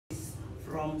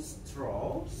from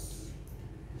straws.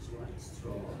 This one,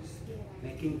 straws.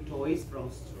 Making toys from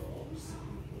straws.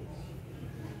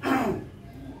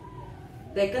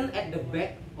 Taken at the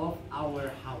back of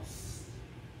our house.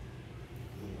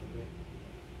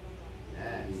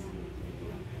 Yes.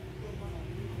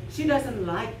 She doesn't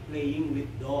like playing with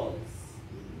dolls,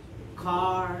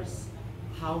 cars,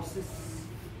 houses,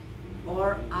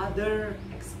 or other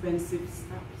expensive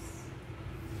stuffs.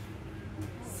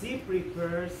 She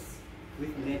prefers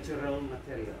with natural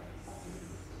materials.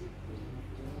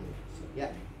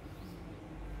 Yeah.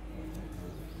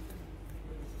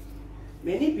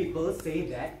 Many people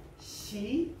say that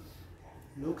she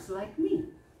looks like me.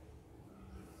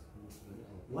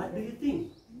 What do you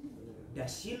think? Does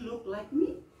she look like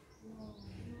me?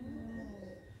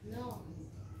 No.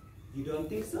 You don't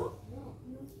think so? No.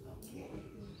 Okay.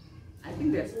 I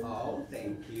think that's all.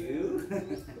 Thank you.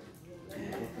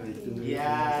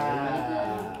 Ya,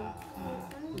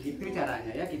 begitu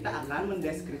caranya ya. Kita akan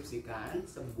mendeskripsikan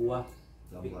sebuah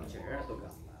picture atau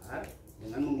gambar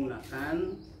dengan menggunakan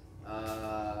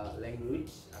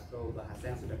language atau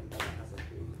bahasa yang sudah kita bahas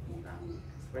waktu itu, tentang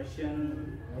expression,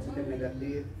 positif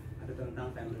negatif, atau tentang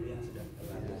family yang sudah kita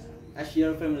bahas. As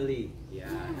your family.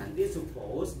 Ya, nanti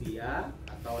suppose dia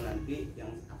atau nanti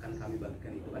yang akan kami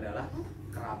bagikan itu adalah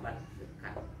kerabat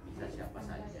dekat, bisa siapa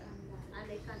saja.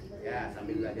 Ya,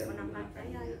 sambil belajar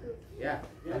menggunakannya. Ya,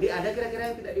 tadi ada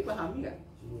kira-kira yang tidak dipahami nggak?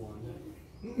 Semuanya.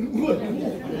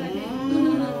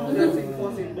 That's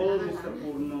impossible, Mr.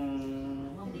 Purno.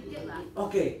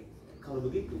 Oke, kalau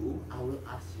begitu, I will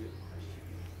ask you a question.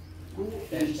 Who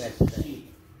is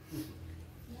she?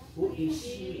 Who is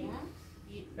she?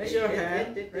 Raise your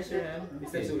hand. Raise your hand.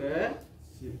 Bisa sudah?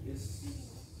 She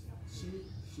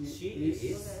She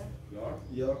is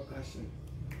your cousin.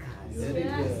 Very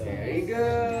good. Very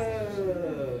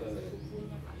good.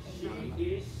 She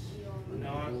is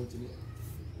not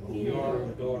your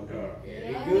daughter.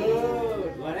 Very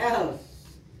good. What else?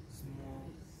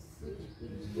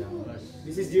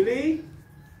 Mrs. Julie?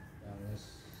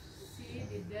 She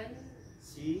didn't.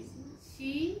 She?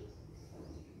 She.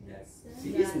 Yes. She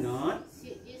is not.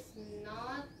 She is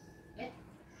not.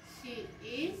 She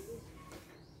is.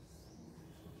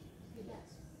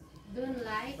 Don't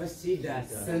like. But she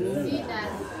doesn't. She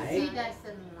like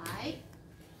doesn't like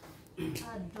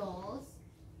dolls.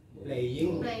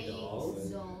 playing with Playing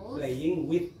dolls. dolls. Playing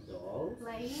with dolls.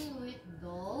 Playing with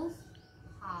dolls.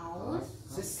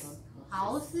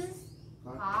 Houses,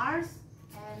 cars,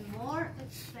 and more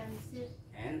expensive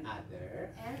And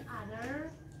other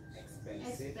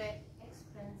expensive.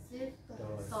 expensive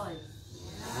toys.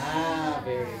 Ah,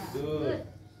 very good.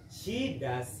 She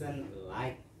doesn't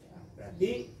like.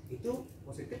 Berarti itu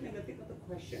positif, negatif atau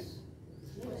question?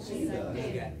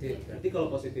 Negatif. Berarti kalau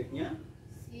positifnya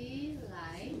She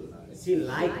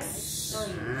likes.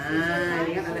 Ah,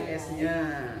 ingat ada S-nya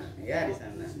ya di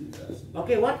sana.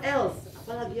 Oke, what else?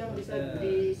 Apalagi yang bisa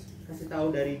dikasih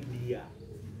tahu dari dia?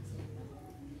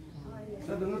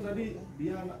 Saya dengar tadi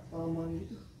dia anak paman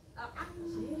gitu.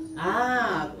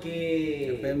 Ah, oke.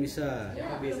 Siapa yang bisa?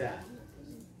 Siapa bisa?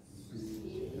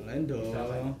 Yang lain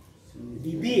dong.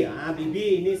 Bibi,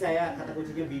 Bibi ini saya kata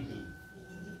kuncinya Bibi.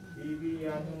 Bibi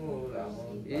anu lah.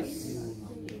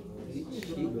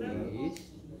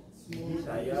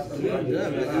 Saya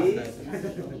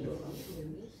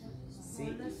She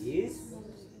is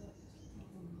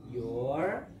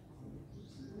your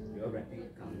berarti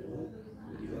kamu.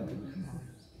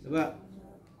 Coba.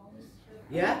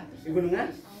 Ya, Ibu dengar?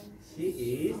 She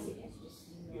is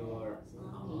your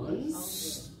aunt.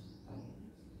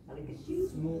 Paling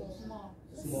kecil.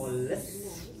 Smallest.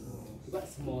 Coba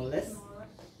smallest.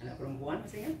 Anak perempuan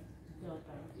maksudnya?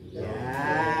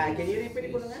 Ya, can you repeat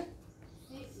Ibu dengar?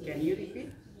 Can you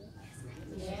repeat?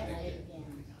 Yes, I can.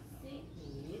 She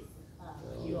is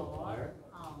your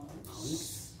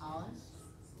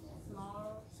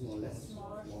Smallest.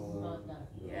 daughter.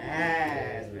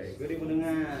 Yes, very good Ibu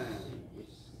dengar.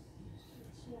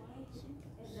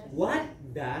 What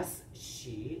does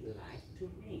she like to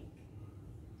make?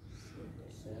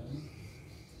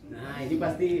 Nah, ini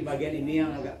pasti bagian ini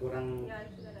yang agak kurang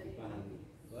dipahami.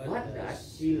 What does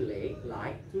she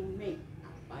like to make?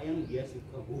 Apa yang dia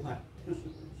suka buat?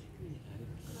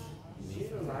 She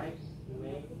like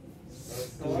make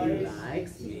She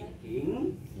likes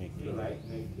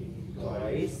making toys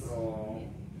toys.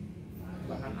 from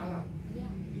bahan alam.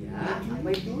 Ya, apa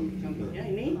itu? Contohnya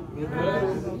ini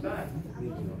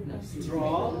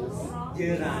straw,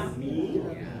 jerami,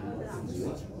 ya,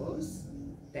 straws,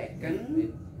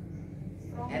 taken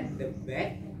at the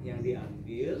back, yang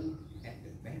diambil at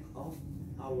the back of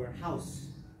our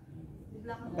house.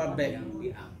 Apa bag?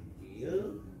 Yang diambil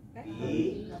mobil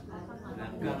di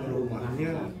belakang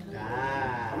rumahnya.